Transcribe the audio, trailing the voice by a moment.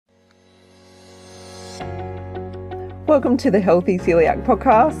Welcome to the Healthy Celiac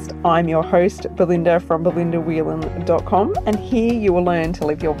podcast. I'm your host, Belinda from belindawhelan.com, and here you will learn to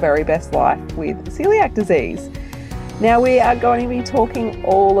live your very best life with celiac disease. Now we are going to be talking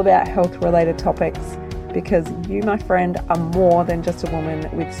all about health-related topics because you, my friend, are more than just a woman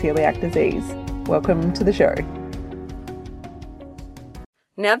with celiac disease. Welcome to the show.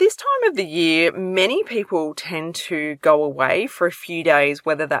 Now, this time of the year, many people tend to go away for a few days,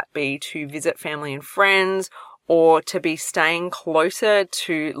 whether that be to visit family and friends or to be staying closer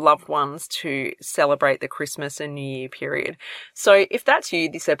to loved ones to celebrate the Christmas and New Year period. So if that's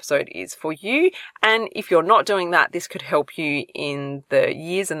you, this episode is for you. And if you're not doing that, this could help you in the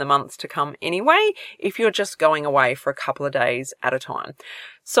years and the months to come anyway, if you're just going away for a couple of days at a time.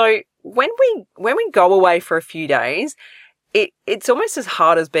 So when we go away for a few days, it's almost as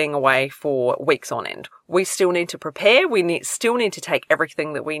hard as being away for weeks on end. We still need to prepare. Still need to take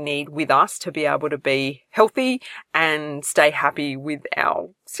everything that we need with us to be able to be healthy and stay happy with our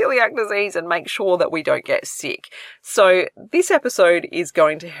celiac disease and make sure that we don't get sick. So this episode is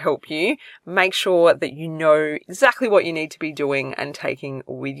going to help you make sure that you know exactly what you need to be doing and taking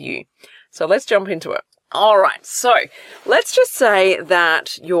with you. So let's jump into it. All right, so let's just say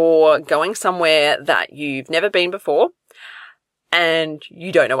that you're going somewhere that you've never been before and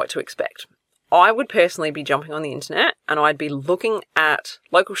you don't know what to expect. I would personally be jumping on the internet and I'd be looking at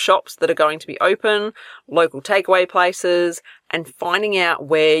local shops that are going to be open, local takeaway places, and finding out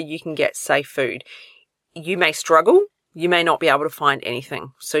where you can get safe food. You may struggle. You may not be able to find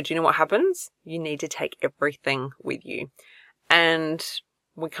anything. So do you know what happens? You need to take everything with you. And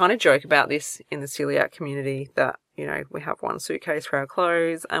we kind of joke about this in the celiac community that, you know, we have one suitcase for our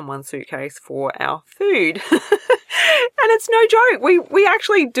clothes and one suitcase for our food. And it's no joke. We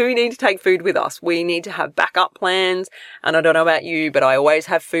actually do need to take food with us. We need to have backup plans. And I don't know about you, but I always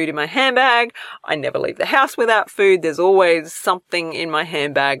have food in my handbag. I never leave the house without food. There's always something in my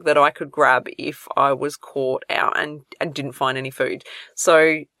handbag that I could grab if I was caught out and didn't find any food.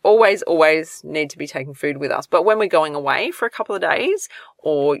 So always need to be taking food with us. But when we're going away for a couple of days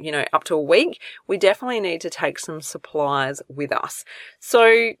or, you know, up to a week, we definitely need to take some supplies with us.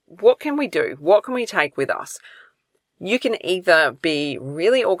 So what can we do? What can we take with us? You can either be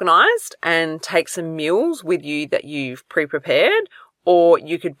really organized and take some meals with you that you've pre-prepared, or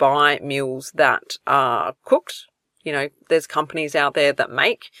you could buy meals that are cooked. You know, there's companies out there that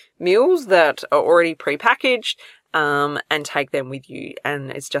make meals that are already pre-packaged, and take them with you.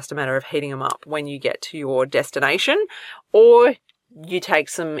 And it's just a matter of heating them up when you get to your destination, or you take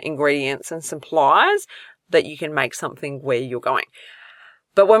some ingredients and supplies that you can make something where you're going.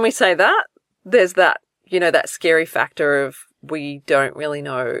 But when we say that, there's that, you know, that scary factor of we don't really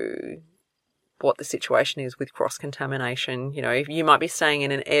know what the situation is with cross-contamination. You know, if you might be staying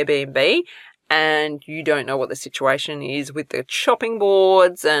in an Airbnb and you don't know what the situation is with the chopping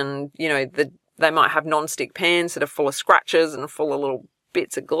boards and, you know, they might have non-stick pans that are full of scratches and full of little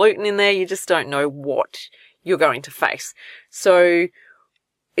bits of gluten in there. You just don't know what you're going to face. So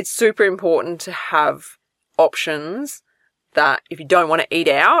it's super important to have options that if you don't want to eat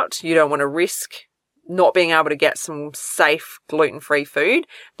out, you don't want to risk not being able to get some safe gluten-free food,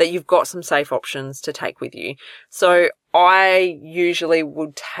 that you've got some safe options to take with you. So I usually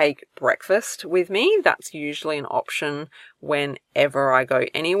would take breakfast with me. That's usually an option whenever I go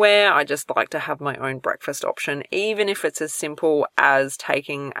anywhere. I just like to have my own breakfast option, even if it's as simple as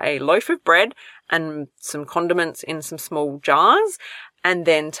taking a loaf of bread and some condiments in some small jars, and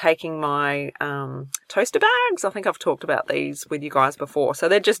then taking my toaster bags. I think I've talked about these with you guys before. So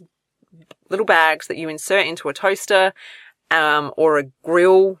they're just little bags that you insert into a toaster or a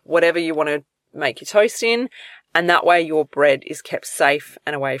grill, whatever you want to make your toast in. And that way your bread is kept safe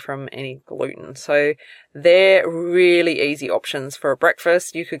and away from any gluten. So they're really easy options for a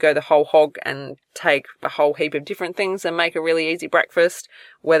breakfast. You could go the whole hog and take a whole heap of different things and make a really easy breakfast.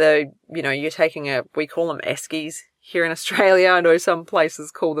 Whether, you know, you're taking we call them eskies here in Australia. I know some places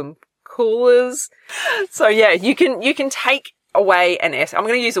call them coolers. So yeah, you can take away an esky. I'm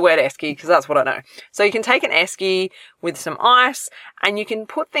going to use the word esky because that's what I know. So you can take an esky with some ice and you can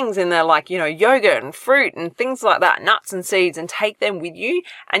put things in there like, you know, yogurt and fruit and things like that, nuts and seeds, and take them with you,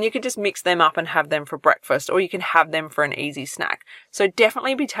 and you can just mix them up and have them for breakfast, or you can have them for an easy snack. So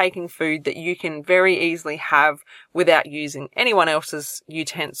definitely be taking food that you can very easily have without using anyone else's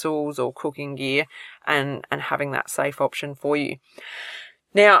utensils or cooking gear, and having that safe option for you.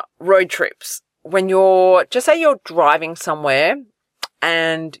 Now, road trips. When just say you're driving somewhere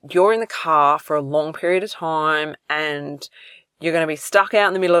and you're in the car for a long period of time and you're going to be stuck out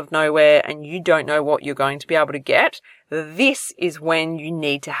in the middle of nowhere and you don't know what you're going to be able to get, this is when you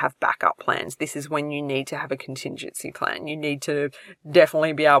need to have backup plans. This is when you need to have a contingency plan. You need to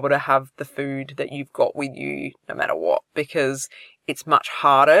definitely be able to have the food that you've got with you no matter what, because it's much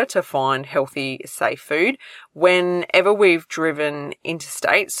harder to find healthy, safe food whenever we've driven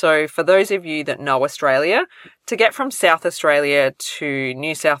interstate. So for those of you that know Australia, to get from South Australia to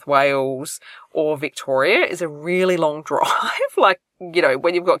New South Wales or Victoria is a really long drive. Like, you know,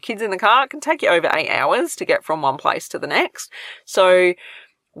 when you've got kids in the car, it can take you over 8 hours to get from one place to the next. So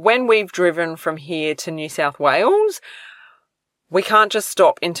when we've driven from here to New South Wales, we can't just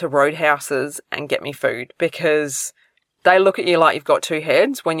stop into roadhouses and get me food, because they look at you like you've got two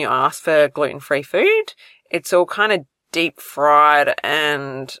heads when you ask for gluten-free food. It's all kind of deep fried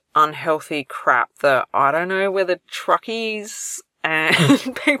and unhealthy crap that I don't know whether truckies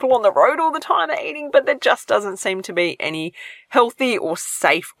and people on the road all the time are eating, but there just doesn't seem to be any healthy or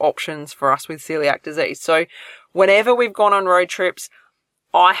safe options for us with celiac disease. So whenever we've gone on road trips,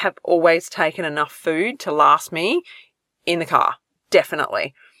 I have always taken enough food to last me in the car,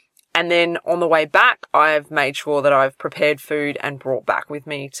 definitely. And then on the way back, I've made sure that I've prepared food and brought back with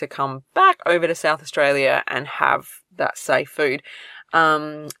me to come back over to South Australia and have that safe food.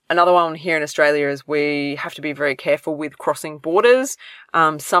 Another one here in Australia is we have to be very careful with crossing borders.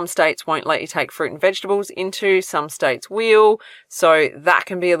 Some states won't let you take fruit and vegetables into, some states will. So that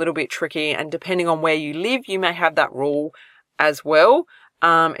can be a little bit tricky. And depending on where you live, you may have that rule as well.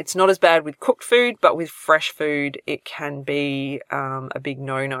 It's not as bad with cooked food, but with fresh food, it can be a big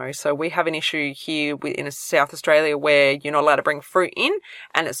no-no. So we have an issue here in South Australia where you're not allowed to bring fruit in,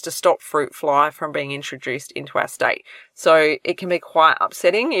 and it's to stop fruit fly from being introduced into our state. So it can be quite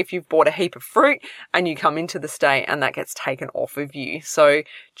upsetting if you've bought a heap of fruit and you come into the state and that gets taken off of you. So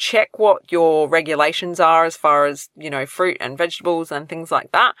check what your regulations are as far as, you know, fruit and vegetables and things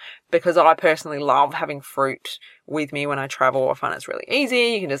like that, because I personally love having fruit with me when I travel. I find it's really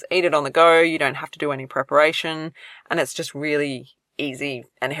easy. You can just eat it on the go. You don't have to do any preparation, and it's just really easy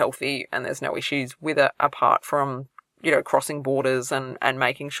and healthy, and there's no issues with it apart from, you know, crossing borders and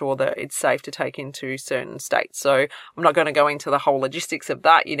making sure that it's safe to take into certain states. So I'm not going to go into the whole logistics of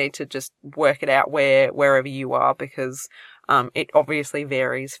that. You need to just work it out wherever you are, because it obviously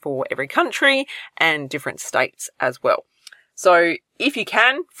varies for every country and different states as well. So if you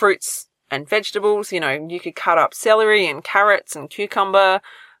can, fruits and vegetables, you know, you could cut up celery and carrots and cucumber,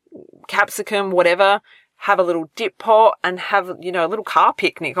 capsicum, whatever. Have a little dip pot and have, you know, a little car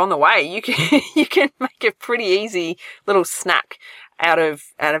picnic on the way. You can make a pretty easy little snack out of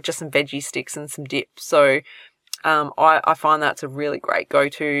just some veggie sticks and some dip. So I find that's a really great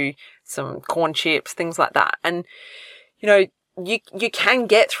go-to. Some corn chips, things like that. And, you know, you can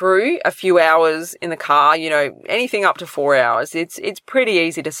get through a few hours in the car, you know, anything up to 4 hours. It's pretty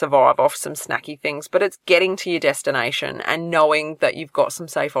easy to survive off some snacky things, but it's getting to your destination and knowing that you've got some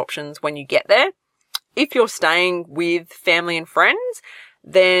safe options when you get there. If you're staying with family and friends,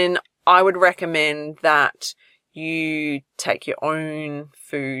 then I would recommend that you take your own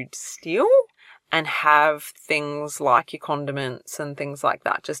food still and have things like your condiments and things like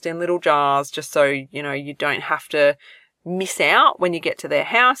that just in little jars, just so, you know, you don't have to miss out when you get to their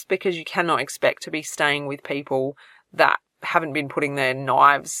house, because you cannot expect to be staying with people that haven't been putting their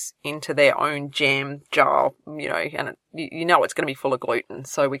knives into their own jam jar, you know, and you know it's going to be full of gluten,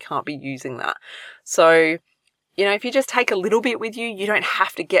 so we can't be using that. So, you know, if you just take a little bit with you, you don't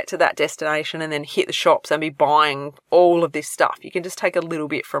have to get to that destination and then hit the shops and be buying all of this stuff. You can just take a little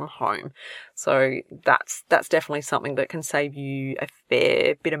bit from home. So that's definitely something that can save you a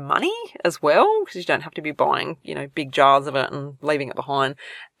fair bit of money as well, because you don't have to be buying, you know, big jars of it and leaving it behind.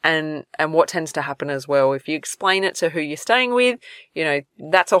 And what tends to happen as well, if you explain it to who you're staying with, you know,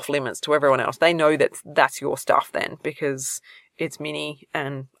 that's off limits to everyone else. They know that that's your stuff then, because it's mini,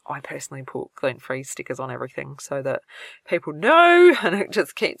 and I personally put gluten-free stickers on everything so that people know, and it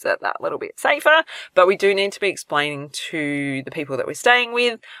just keeps it that little bit safer. But we do need to be explaining to the people that we're staying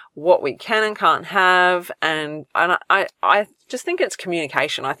with what we can and can't have, and I just think it's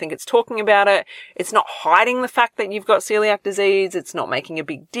communication. I think it's talking about it. It's not hiding the fact that you've got celiac disease. It's not making a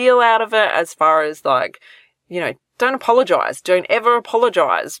big deal out of it, as far as, like, you know, don't apologize. Don't ever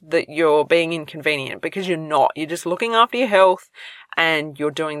apologize that you're being inconvenient, because you're not. You're just looking after your health, and you're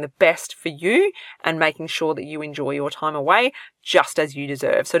doing the best for you and making sure that you enjoy your time away just as you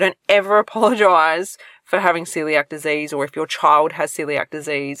deserve. So don't ever apologize for having celiac disease, or if your child has celiac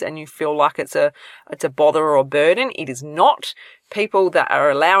disease and you feel like it's a bother or a burden. It is not. People that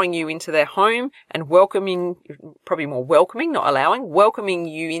are allowing you into their home and welcoming, probably more welcoming, not allowing, welcoming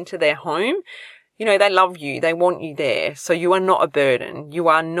you into their home, you know, they love you. They want you there. So you are not a burden. You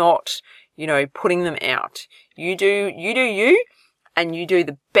are not, you know, putting them out. You do you, and you do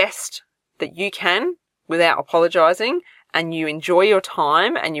the best that you can without apologizing, and you enjoy your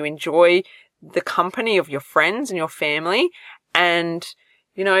time and you enjoy the company of your friends and your family. And,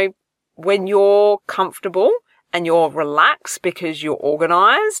 when you're comfortable and you're relaxed because you're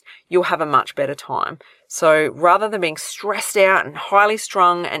organized, you'll have a much better time. So rather than being stressed out and highly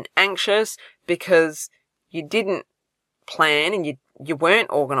strung and anxious because you didn't plan and you weren't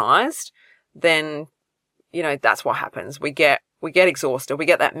organized, then, that's what happens. We get exhausted. We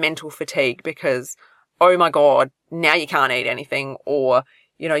get that mental fatigue because, oh my God, now you can't eat anything. Or,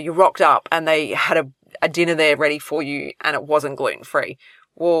 you rocked up and they had a dinner there ready for you and it wasn't gluten-free.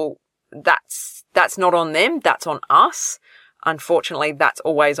 Well, that's not on them. That's on us. Unfortunately, that's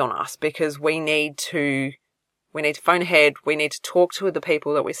always on us because we need to phone ahead. We need to talk to the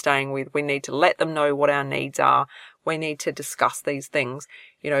people that we're staying with. We need to let them know what our needs are. We need to discuss these things.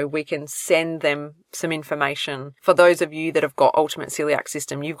 We can send them some information. For those of you that have got Ultimate Celiac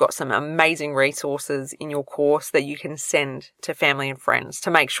System, you've got some amazing resources in your course that you can send to family and friends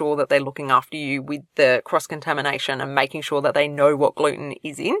to make sure that they're looking after you with the cross-contamination and making sure that they know what gluten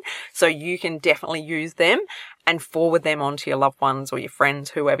is in. So you can definitely use them and forward them on to your loved ones or your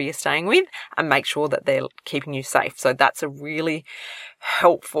friends, whoever you're staying with, and make sure that they're keeping you safe. So that's a really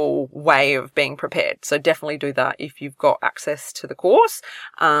helpful way of being prepared. So definitely do that if you've got access to the course.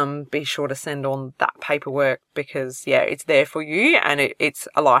 Be sure to send on that paperwork because, it's there for you and it's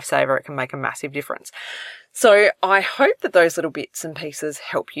a lifesaver. It can make a massive difference. So I hope that those little bits and pieces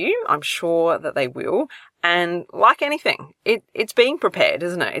help you. I'm sure that they will. And like anything, it's being prepared,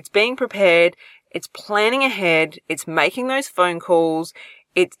 isn't it? It's being prepared. It's planning ahead. It's making those phone calls.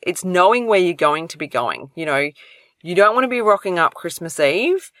 It's knowing where you're going to be going. You don't want to be rocking up Christmas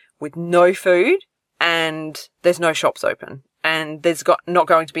Eve with no food and there's no shops open and there's not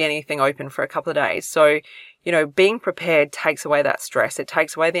going to be anything open for a couple of days. So, being prepared takes away that stress. It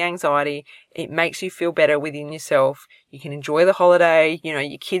takes away the anxiety. It makes you feel better within yourself. You can enjoy the holiday.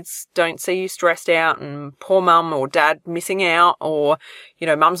 Your kids don't see you stressed out and poor mum or dad missing out or,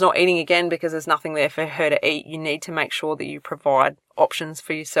 mum's not eating again because there's nothing there for her to eat. You need to make sure that you provide options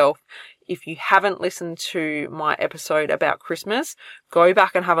for yourself. If you haven't listened to my episode about Christmas, go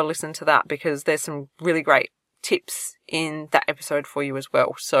back and have a listen to that because there's some really great tips in that episode for you as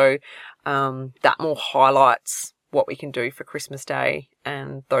well. So that more highlights what we can do for Christmas Day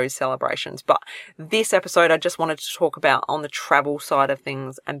and those celebrations. But this episode, I just wanted to talk about on the travel side of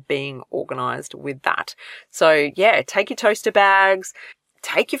things and being organized with that. So take your toaster bags,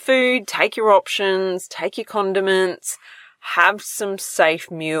 take your food, take your options, take your condiments, have some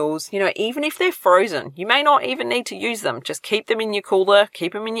safe meals. Even if they're frozen, you may not even need to use them. Just keep them in your cooler,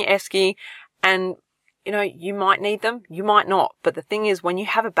 keep them in your esky, and you might need them, you might not. But the thing is, when you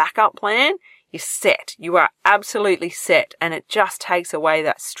have a backup plan, you're set. You are absolutely set. And it just takes away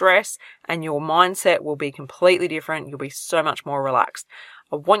that stress and your mindset will be completely different. You'll be so much more relaxed.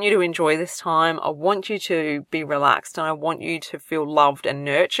 I want you to enjoy this time. I want you to be relaxed and I want you to feel loved and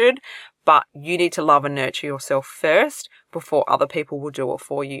nurtured. But you need to love and nurture yourself first before other people will do it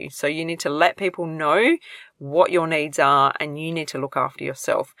for you. So you need to let people know what your needs are and you need to look after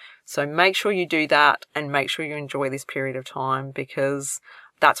yourself. So make sure you do that and make sure you enjoy this period of time because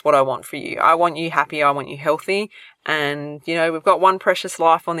that's what I want for you. I want you happy. I want you healthy. And, we've got one precious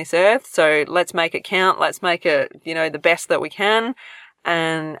life on this earth. So let's make it count. Let's make it, the best that we can.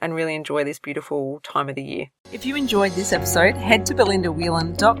 And really enjoy this beautiful time of the year. If you enjoyed this episode, head to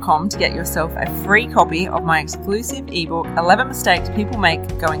belindawhelan.com to get yourself a free copy of my exclusive ebook, 11 Mistakes People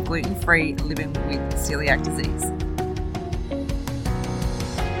Make Going Gluten-Free Living with Celiac Disease.